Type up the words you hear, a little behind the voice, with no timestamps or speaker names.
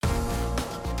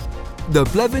The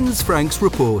Blevins Franks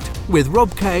Report with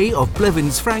Rob Kay of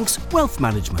Blevins Franks Wealth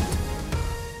Management.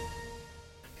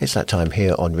 It's that time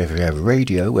here on Riviera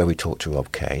Radio where we talk to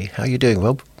Rob Kay. How are you doing,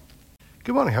 Rob?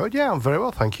 Good morning, Howard. Yeah, I'm very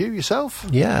well, thank you. Yourself?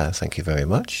 Yeah, thank you very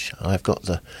much. I've got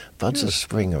the buds of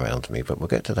spring around me, but we'll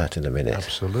get to that in a minute.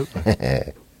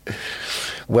 Absolutely.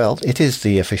 Well, it is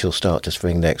the official start to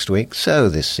spring next week, so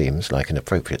this seems like an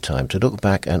appropriate time to look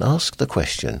back and ask the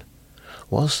question,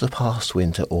 was the past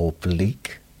winter all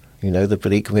bleak? You know, the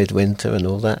bleak midwinter and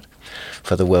all that,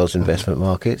 for the world's investment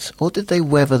markets, or did they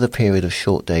weather the period of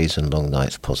short days and long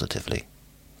nights positively?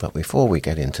 But before we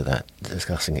get into that,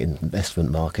 discussing investment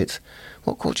markets,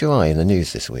 what caught your eye in the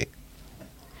news this week?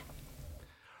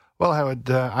 Well, Howard,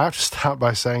 I have to start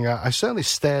by saying I certainly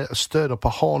stirred up a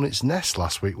hornet's nest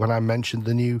last week when I mentioned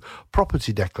the new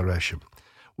property declaration.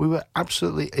 We were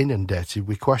absolutely inundated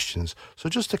with questions, so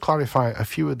just to clarify a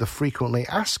few of the frequently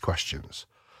asked questions.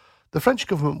 The French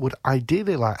government would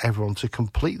ideally like everyone to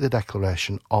complete the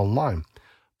declaration online,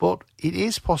 but it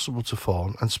is possible to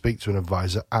phone and speak to an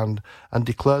advisor and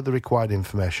declare the required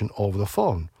information over the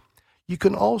phone. You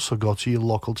can also go to your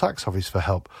local tax office for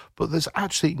help, but there's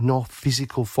actually no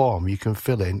physical form you can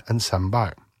fill in and send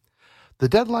back. The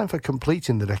deadline for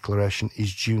completing the declaration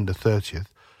is June the 30th,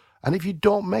 and if you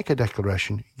don't make a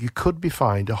declaration, you could be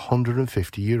fined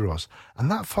 €150,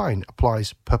 and that fine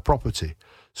applies per property.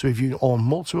 So if you own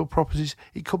multiple properties,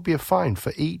 it could be a fine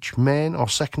for each main or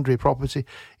secondary property,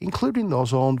 including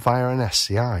those owned via an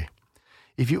SCI.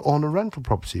 If you own a rental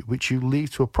property which you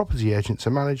leave to a property agent to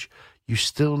manage, you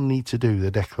still need to do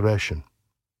the declaration.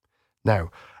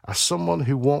 Now, as someone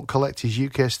who won't collect his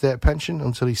UK state pension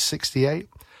until he's 68,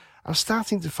 I'm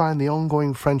starting to find the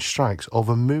ongoing French strikes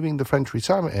over moving the French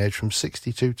retirement age from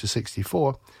 62 to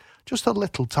 64 just a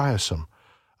little tiresome.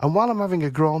 And while I'm having a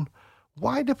groan,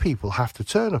 why do people have to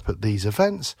turn up at these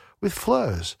events with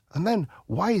flares? And then,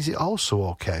 why is it also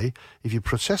okay if you're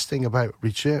protesting about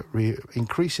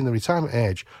increasing the retirement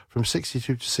age from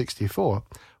 62 to 64,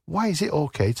 why is it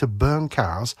okay to burn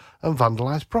cars and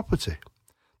vandalise property?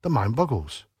 The mind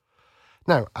boggles.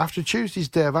 Now, after Tuesday's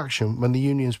day of action, when the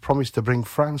unions promised to bring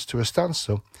France to a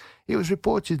standstill, it was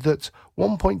reported that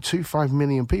 1.25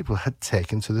 million people had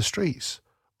taken to the streets.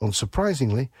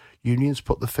 Unsurprisingly, unions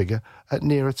put the figure at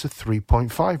nearer to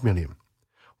 3.5 million.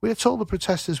 We are told the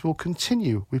protesters will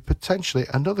continue with potentially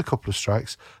another couple of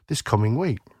strikes this coming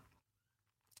week.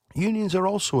 Unions are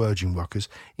also urging workers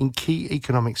in key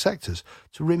economic sectors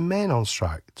to remain on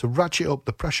strike to ratchet up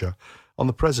the pressure on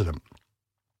the president.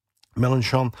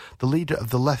 Mélenchon, the leader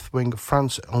of the left-wing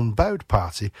France Unbowed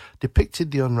party, depicted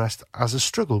the unrest as a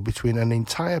struggle between an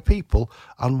entire people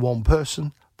and one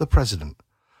person, the president,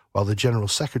 while the General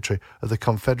Secretary of the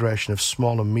Confederation of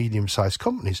Small and Medium-Sized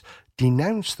Companies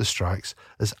denounced the strikes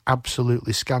as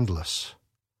absolutely scandalous.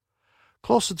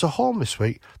 Closer to home this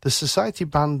week, the Société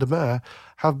Ban de Mer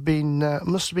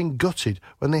must have been gutted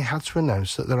when they had to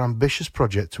announce that their ambitious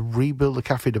project to rebuild the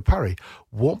Café de Paris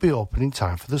won't be open in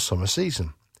time for the summer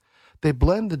season. They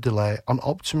blamed the delay on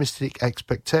optimistic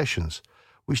expectations,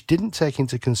 which didn't take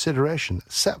into consideration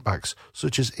setbacks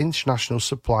such as international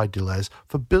supply delays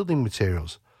for building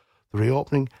materials. The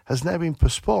reopening has now been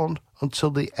postponed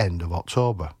until the end of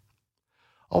October.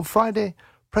 On Friday,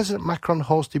 President Macron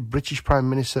hosted British Prime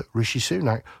Minister Rishi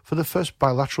Sunak for the first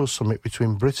bilateral summit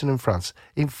between Britain and France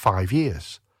in 5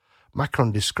 years.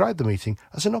 Macron described the meeting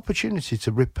as an opportunity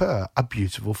to repair a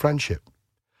beautiful friendship.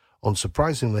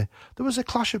 Unsurprisingly, there was a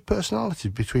clash of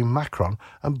personalities between Macron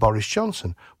and Boris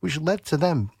Johnson, which led to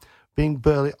them being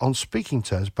barely on speaking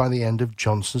terms by the end of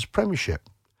Johnson's premiership.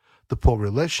 The poor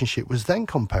relationship was then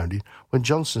compounded when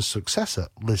Johnson's successor,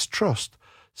 Liz Truss,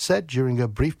 said during her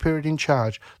brief period in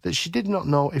charge that she did not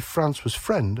know if France was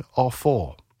friend or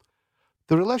foe.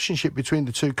 The relationship between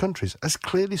the two countries has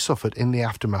clearly suffered in the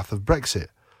aftermath of Brexit,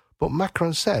 but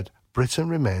Macron said Britain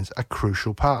remains a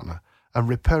crucial partner and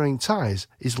repairing ties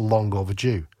is long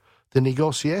overdue. The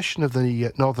negotiation of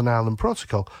the Northern Ireland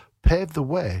Protocol paved the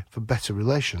way for better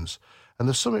relations, and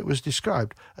the summit was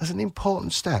described as an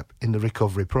important step in the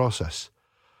recovery process.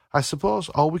 I suppose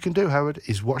all we can do, Howard,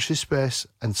 is watch this space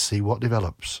and see what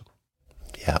develops.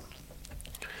 Yeah.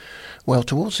 Well,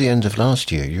 towards the end of last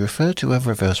year, you referred to a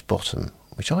reverse bottom,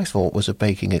 which I thought was a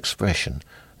baking expression,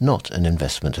 not an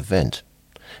investment event.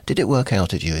 Did it work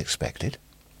out as you expected?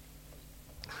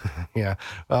 Yeah,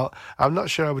 well, I'm not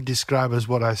sure I would describe as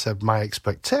what I said my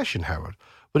expectation, Howard,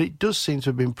 but it does seem to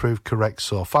have been proved correct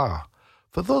so far.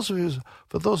 For those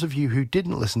of you who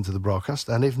didn't listen to the broadcast,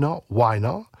 and if not, why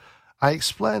not? I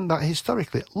explained that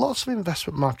historically, lots of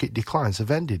investment market declines have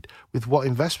ended with what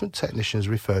investment technicians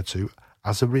refer to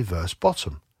as a reverse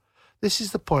bottom. This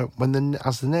is the point when,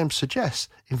 as the name suggests,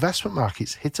 investment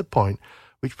markets hit a point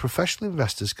which professional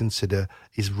investors consider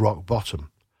is rock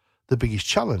bottom. The biggest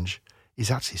challenge is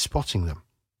actually spotting them.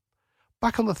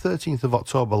 Back on the 13th of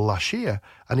October last year,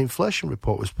 an inflation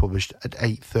report was published at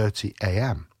 8:30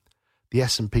 a.m. The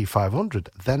S&P 500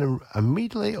 then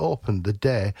immediately opened the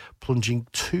day plunging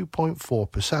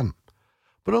 2.4%.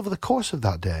 But over the course of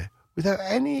that day, without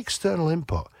any external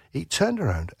input, it turned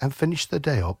around and finished the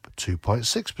day up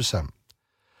 2.6%.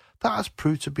 That has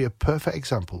proved to be a perfect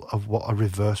example of what a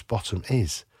reverse bottom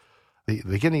is. At the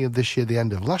beginning of this year, the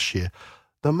end of last year,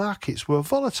 the markets were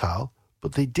volatile,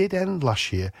 but they did end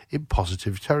last year in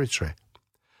positive territory.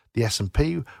 The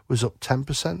S&P was up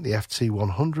 10%, the FT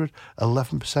 100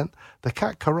 11%, the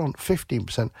CAC Quarante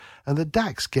 15%, and the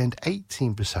DAX gained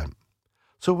 18%.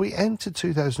 So we entered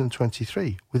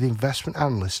 2023 with investment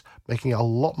analysts making a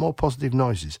lot more positive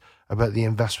noises about the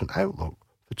investment outlook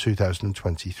for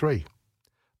 2023.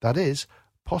 That is,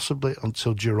 possibly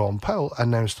until Jerome Powell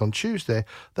announced on Tuesday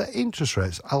that interest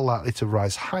rates are likely to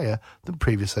rise higher than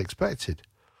previously expected.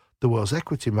 The world's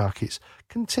equity markets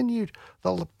continued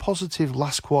the positive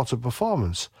last quarter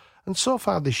performance, and so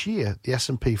far this year the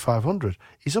S&P 500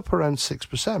 is up around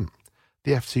 6%,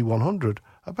 the FT 100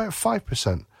 about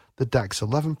 5%, the DAX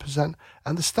 11%,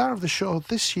 and the star of the show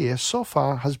this year so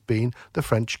far has been the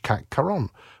French CAC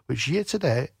Quarante, which year to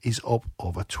date is up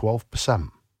over 12%.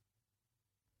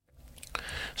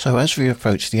 So as we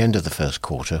approach the end of the first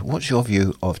quarter, what's your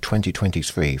view of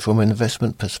 2023 from an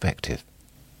investment perspective?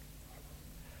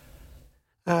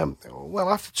 Well,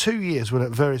 after 2 years when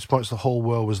at various points the whole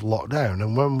world was locked down,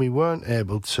 and when we weren't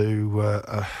able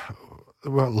to,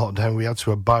 weren't locked down, we had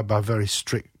to abide by very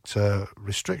strict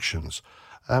restrictions.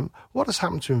 What has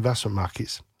happened to investment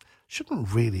markets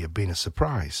shouldn't really have been a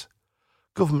surprise.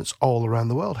 Governments all around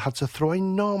the world had to throw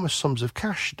enormous sums of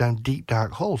cash down deep,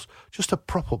 dark holes just to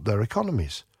prop up their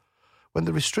economies. When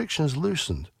the restrictions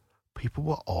loosened, people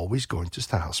were always going to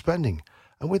start spending.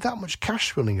 And with that much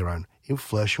cash running around,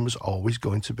 inflation was always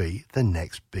going to be the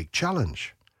next big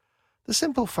challenge. The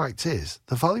simple fact is,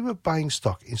 the value of buying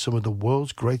stock in some of the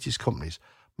world's greatest companies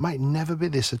might never be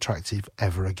this attractive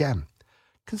ever again.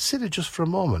 Consider just for a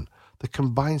moment the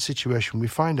combined situation we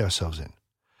find ourselves in.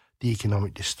 The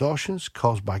economic distortions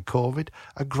caused by COVID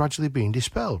are gradually being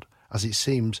dispelled, as it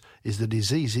seems is the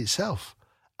disease itself.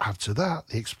 Add to that,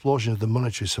 the explosion of the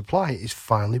monetary supply is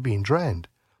finally being drained.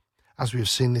 As we have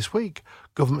seen this week,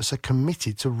 governments are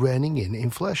committed to reining in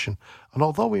inflation, and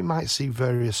although we might see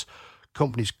various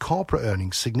companies' corporate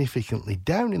earnings significantly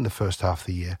down in the first half of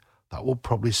the year, that will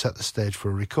probably set the stage for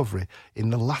a recovery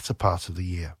in the latter part of the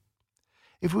year.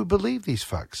 If we believe these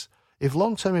facts, if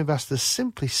long-term investors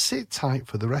simply sit tight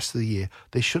for the rest of the year,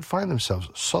 they should find themselves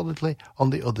solidly on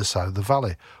the other side of the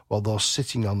valley, while those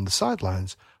sitting on the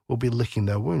sidelines will be licking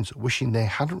their wounds, wishing they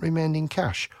hadn't remained in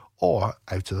cash or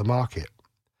out of the market.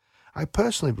 I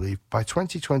personally believe by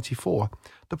 2024,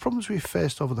 the problems we've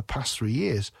faced over the past 3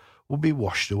 years will be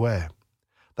washed away.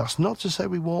 That's not to say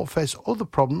we won't face other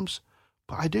problems,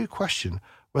 but I do question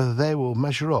whether they will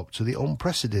measure up to the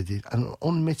unprecedented and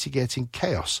unmitigated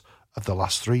chaos of the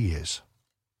last 3 years.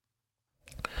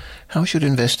 How should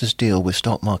investors deal with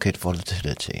stock market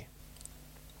volatility?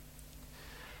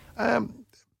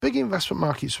 Big investment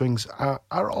market swings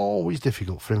are always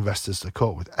difficult for investors to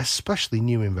cope with, especially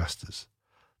new investors.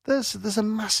 There's a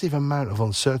massive amount of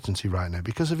uncertainty right now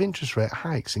because of interest rate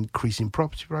hikes, increasing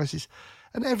property prices,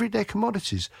 and everyday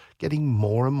commodities getting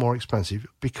more and more expensive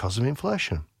because of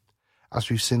inflation. As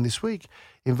we've seen this week,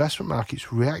 investment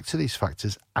markets react to these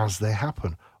factors as they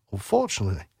happen.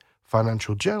 Unfortunately,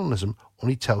 financial journalism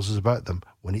only tells us about them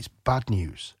when it's bad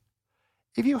news.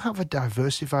 If you have a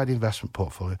diversified investment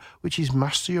portfolio which is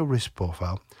matched to your risk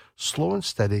profile, slow and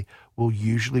steady will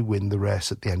usually win the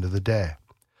race at the end of the day.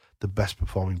 The best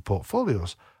performing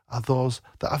portfolios are those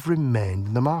that have remained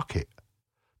in the market.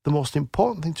 The most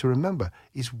important thing to remember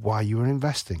is why you are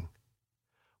investing.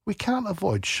 We can't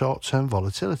avoid short-term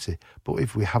volatility, but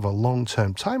if we have a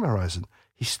long-term time horizon,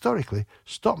 historically,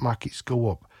 stock markets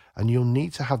go up and you'll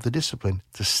need to have the discipline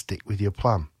to stick with your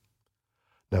plan.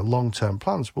 Now, long-term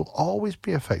plans will always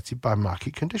be affected by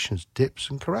market conditions,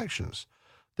 dips and corrections.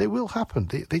 They will happen.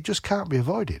 They just can't be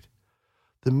avoided.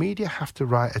 The media have to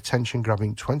write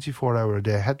attention-grabbing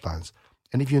 24-hour-a-day headlines,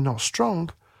 and if you're not strong,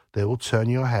 they will turn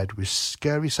your head with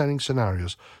scary-sounding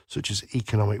scenarios such as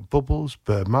economic bubbles,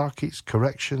 bear markets,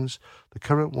 corrections. The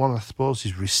current one, I suppose,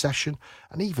 is recession,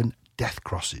 and even death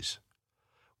crosses.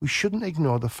 We shouldn't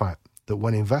ignore the fact that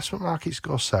when investment markets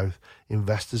go south,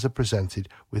 investors are presented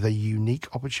with a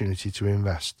unique opportunity to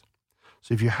invest.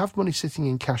 So if you have money sitting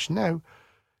in cash now,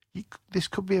 This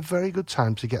could be a very good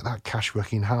time to get that cash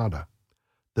working harder.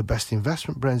 The best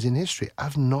investment brains in history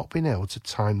have not been able to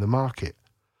time the market.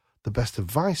 The best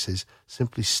advice is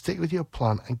simply stick with your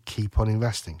plan and keep on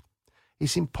investing.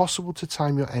 It's impossible to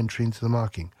time your entry into the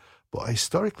market, but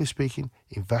historically speaking,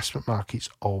 investment markets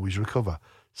always recover.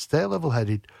 Stay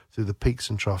level-headed through the peaks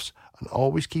and troughs and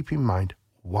always keep in mind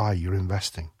why you're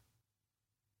investing.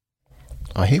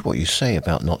 I hear what you say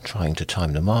about not trying to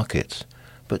time the markets,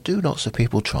 but do lots of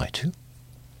people try to?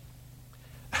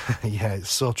 Yeah,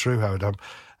 it's so true, Howard.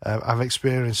 I've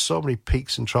experienced so many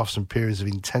peaks and troughs and periods of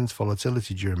intense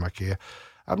volatility during my career.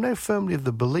 I'm now firmly of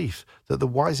the belief that the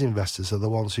wise investors are the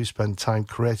ones who spend time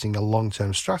creating a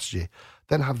long-term strategy,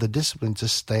 then have the discipline to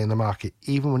stay in the market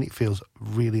even when it feels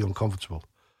really uncomfortable.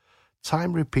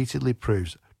 Time repeatedly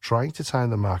proves trying to time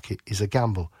the market is a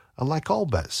gamble, and like all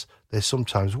bets, they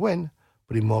sometimes win,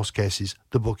 but in most cases,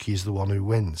 the bookie is the one who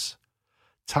wins.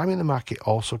 Timing the market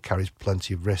also carries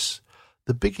plenty of risks.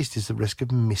 The biggest is the risk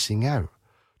of missing out.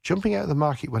 Jumping out of the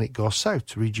market when it goes south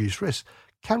to reduce risk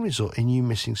can result in you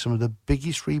missing some of the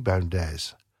biggest rebound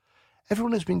days.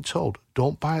 Everyone has been told,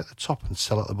 don't buy at the top and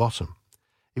sell at the bottom.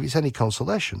 If it's any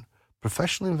consolation,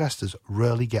 professional investors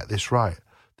rarely get this right.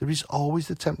 There is always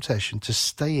the temptation to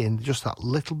stay in just that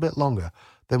little bit longer,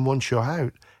 then once you're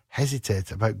out,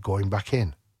 hesitate about going back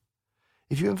in.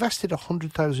 If you invested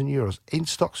 €100,000 in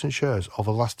stocks and shares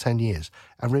over the last 10 years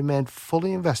and remained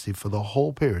fully invested for the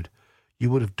whole period,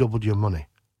 you would have doubled your money.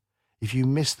 If you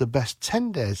missed the best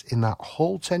 10 days in that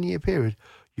whole 10-year period,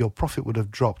 your profit would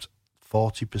have dropped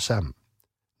 40%.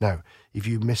 Now, if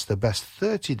you missed the best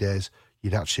 30 days,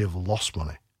 you'd actually have lost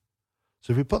money.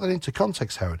 So if we put that into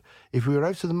context, Howard, if we were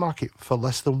out of the market for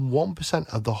less than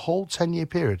 1% of the whole 10-year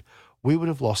period, we would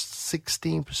have lost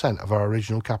 16% of our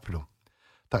original capital.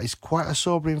 That is quite a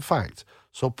sobering fact.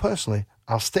 So personally,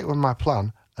 I'll stick with my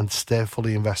plan and stay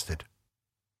fully invested.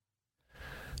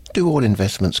 Do all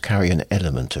investments carry an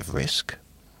element of risk?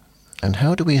 And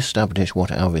how do we establish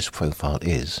what our risk profile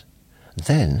is,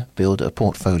 then build a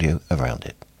portfolio around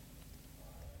it?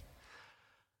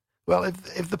 Well,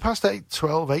 if the past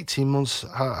 12, 18 months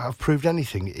have proved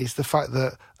anything, it's the fact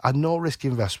that a no-risk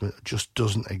investment just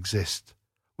doesn't exist.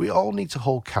 We all need to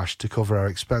hold cash to cover our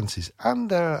expenses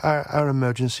and our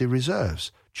emergency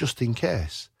reserves, just in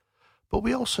case. But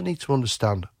we also need to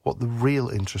understand what the real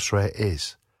interest rate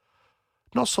is.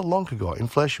 Not so long ago,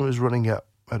 inflation was running at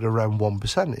around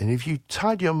 1%, and if you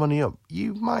tied your money up,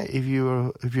 you might, if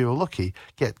you were lucky,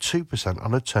 get 2%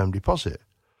 on a term deposit.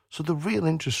 So the real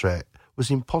interest rate was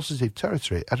in positive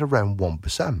territory at around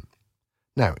 1%.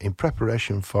 Now, in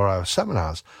preparation for our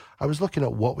seminars, I was looking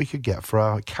at what we could get for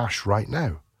our cash right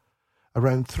now.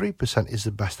 Around 3% is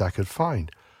the best I could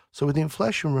find. So with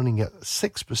inflation running at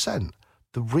 6%,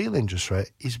 the real interest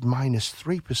rate is minus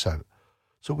 3%.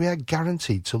 So we are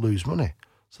guaranteed to lose money.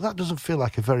 So that doesn't feel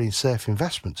like a very safe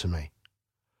investment to me.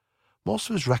 Most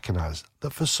of us recognise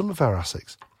that for some of our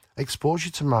assets,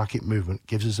 exposure to market movement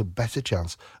gives us a better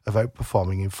chance of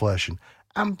outperforming inflation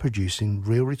and producing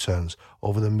real returns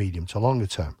over the medium to longer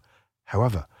term.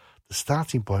 However, the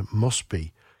starting point must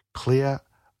be clear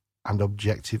and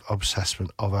objective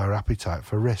assessment of our appetite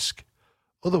for risk.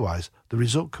 Otherwise, the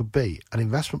result could be an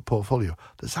investment portfolio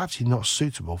that's actually not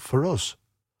suitable for us.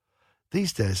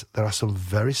 These days, there are some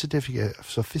very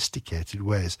sophisticated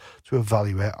ways to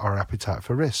evaluate our appetite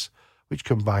for risk, which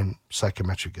combine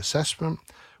psychometric assessment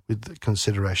with the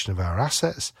consideration of our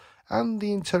assets and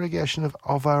the interrogation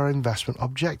of our investment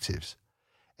objectives.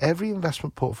 Every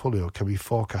investment portfolio can be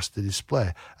forecast to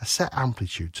display a set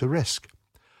amplitude to risk.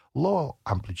 Low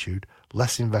amplitude,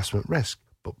 less investment risk,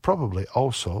 but probably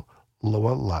also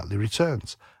lower likely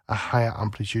returns. A higher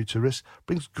amplitude to risk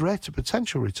brings greater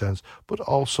potential returns, but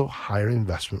also higher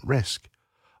investment risk.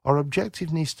 Our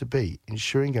objective needs to be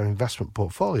ensuring our investment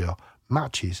portfolio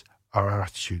matches our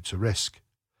attitude to risk.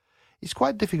 It's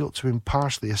quite difficult to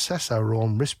impartially assess our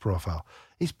own risk profile.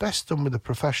 It's best done with a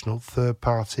professional third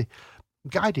party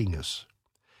guiding us.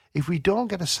 If we don't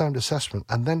get a sound assessment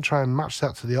and then try and match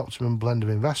that to the optimum blend of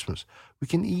investments, we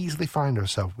can easily find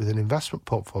ourselves with an investment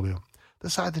portfolio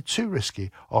that's either too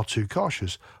risky or too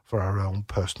cautious for our own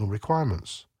personal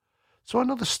requirements. So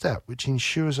another step which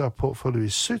ensures our portfolio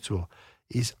is suitable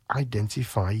is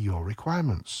identify your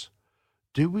requirements.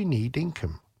 Do we need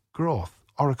income, growth,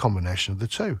 or a combination of the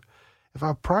two? If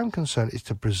our prime concern is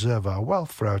to preserve our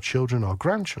wealth for our children or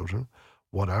grandchildren,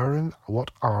 what are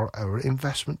our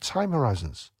investment time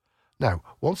horizons? Now,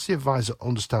 once the advisor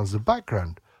understands the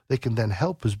background, they can then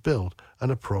help us build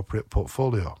an appropriate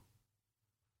portfolio.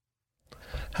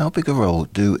 How big a role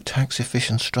do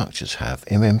tax-efficient structures have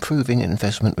in improving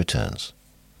investment returns?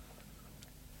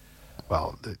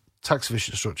 Well, the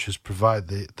tax-efficient structures provide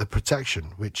the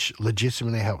protection which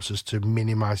legitimately helps us to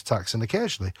minimise tax and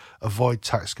occasionally avoid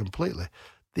tax completely.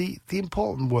 The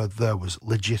important word there was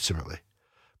legitimately.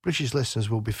 British listeners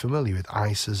will be familiar with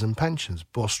ISAs and pensions.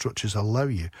 Both structures allow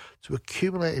you to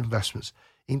accumulate investments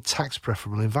in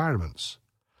tax-preferable environments.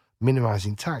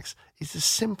 Minimising tax is the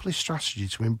simplest strategy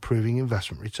to improving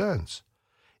investment returns.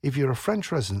 If you're a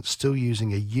French resident still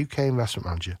using a UK investment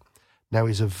manager, now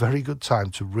is a very good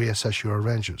time to reassess your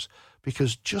arrangements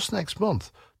because just next month,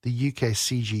 the UK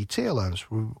CGT allowance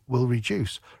will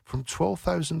reduce from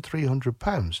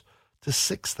 £12,300 to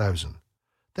 £6,000.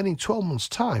 Then in 12 months'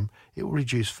 time, it will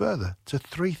reduce further to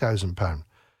 £3,000.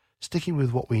 Sticking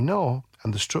with what we know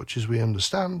and the structures we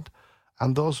understand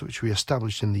and those which we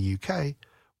established in the UK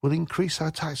will increase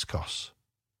our tax costs.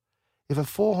 If a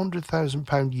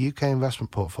 £400,000 UK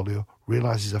investment portfolio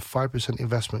realises a 5%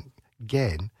 investment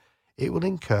gain, it will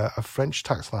incur a French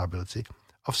tax liability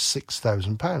of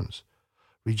 £6,000,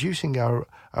 reducing our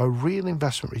real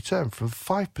investment return from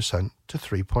 5% to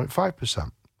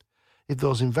 3.5%. If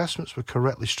those investments were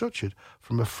correctly structured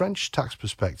from a French tax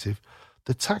perspective,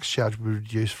 the tax charge would be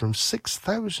reduced from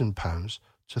 £6,000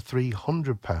 to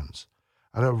 £300,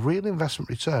 and our real investment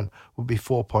return would be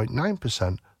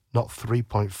 4.9%, not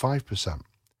 3.5%.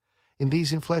 In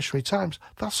these inflationary times,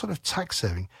 that sort of tax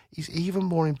saving is even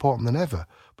more important than ever,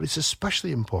 but it's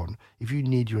especially important if you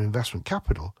need your investment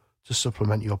capital to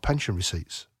supplement your pension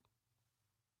receipts.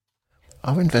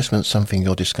 Are investments something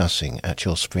you're discussing at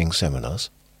your spring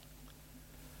seminars?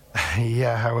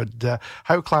 Yeah, Howard,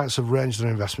 how clients have arranged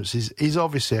their investments is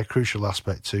obviously a crucial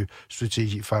aspect to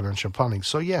strategic financial planning.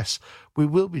 So yes, we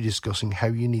will be discussing how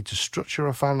you need to structure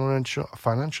a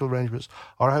financial arrangements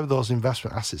or how those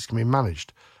investment assets can be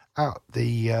managed at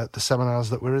the seminars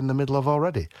that we're in the middle of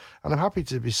already. And I'm happy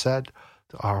to say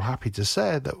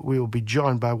that we will be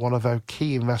joined by one of our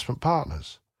key investment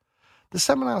partners. The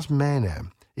seminar's main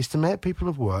aim is to make people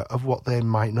aware of what they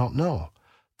might not know.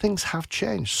 Things have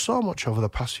changed so much over the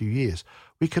past few years,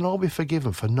 we can all be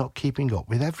forgiven for not keeping up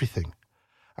with everything.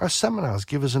 Our seminars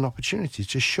give us an opportunity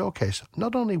to showcase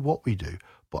not only what we do,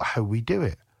 but how we do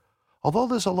it. Although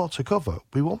there's a lot to cover,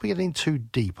 we won't be getting too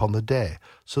deep on the day,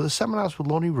 so the seminars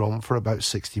will only run for about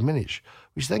 60 minutes,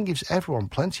 which then gives everyone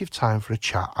plenty of time for a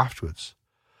chat afterwards.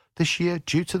 This year,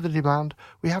 due to the demand,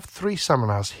 we have 3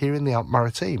 seminars here in the Alpes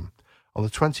Maritimes. On the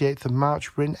 28th of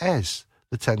March, we're in Ez,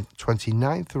 the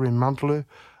 29th we're in Mandelieu,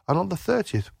 and on the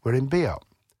 30th, we're in Biot.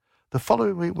 The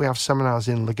following week, we have seminars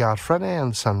in Le Gard-Freinet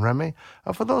and Saint-Rémy,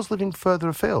 and for those living further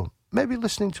afield, maybe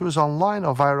listening to us online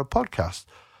or via a podcast,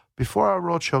 before our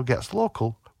roadshow gets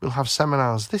local, we'll have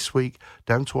seminars this week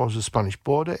down towards the Spanish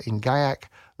border in Gaillac,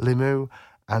 Limoux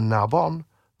and Narbonne,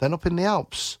 then up in the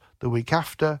Alps the week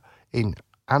after in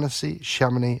Annecy,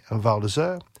 Chamonix and Val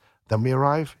d'Isère, then we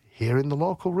arrive here in the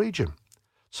local region.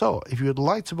 So, if you would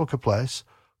like to book a place,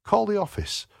 call the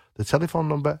office. The telephone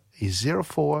number is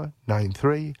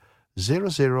 0493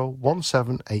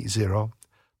 001780.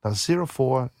 That's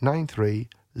 0493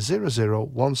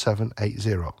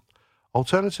 001780.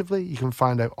 Alternatively, you can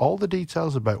find out all the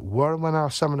details about where and when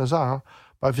our seminars are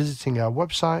by visiting our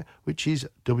website, which is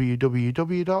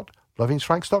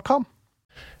www.blevinsfranks.com.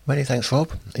 Many thanks,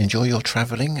 Rob. Enjoy your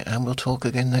travelling, and we'll talk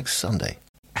again next Sunday.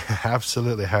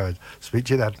 Absolutely, Howard. Speak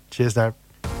to you then. Cheers now.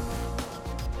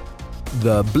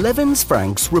 The Blevins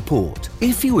Franks Report.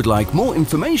 If you would like more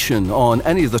information on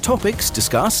any of the topics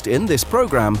discussed in this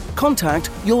programme, contact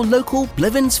your local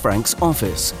Blevins Franks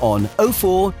office on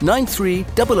 0493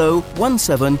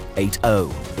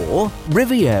 001780 or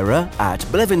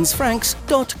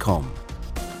riviera@blevinsfranks.com.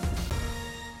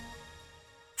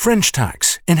 French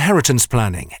tax, inheritance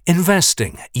planning,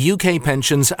 investing, UK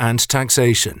pensions and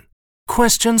taxation.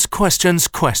 Questions, questions,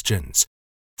 questions.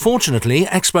 Fortunately,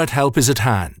 expert help is at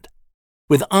hand.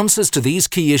 With answers to these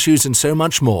key issues and so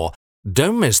much more,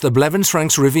 don't miss the Blevins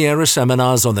Franks Riviera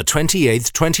seminars on the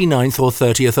 28th, 29th or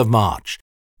 30th of March.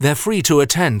 They're free to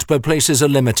attend, but places are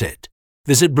limited.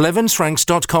 Visit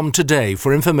blevinsfranks.com today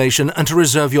for information and to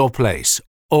reserve your place,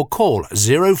 or call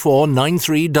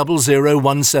 0493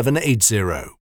 001780.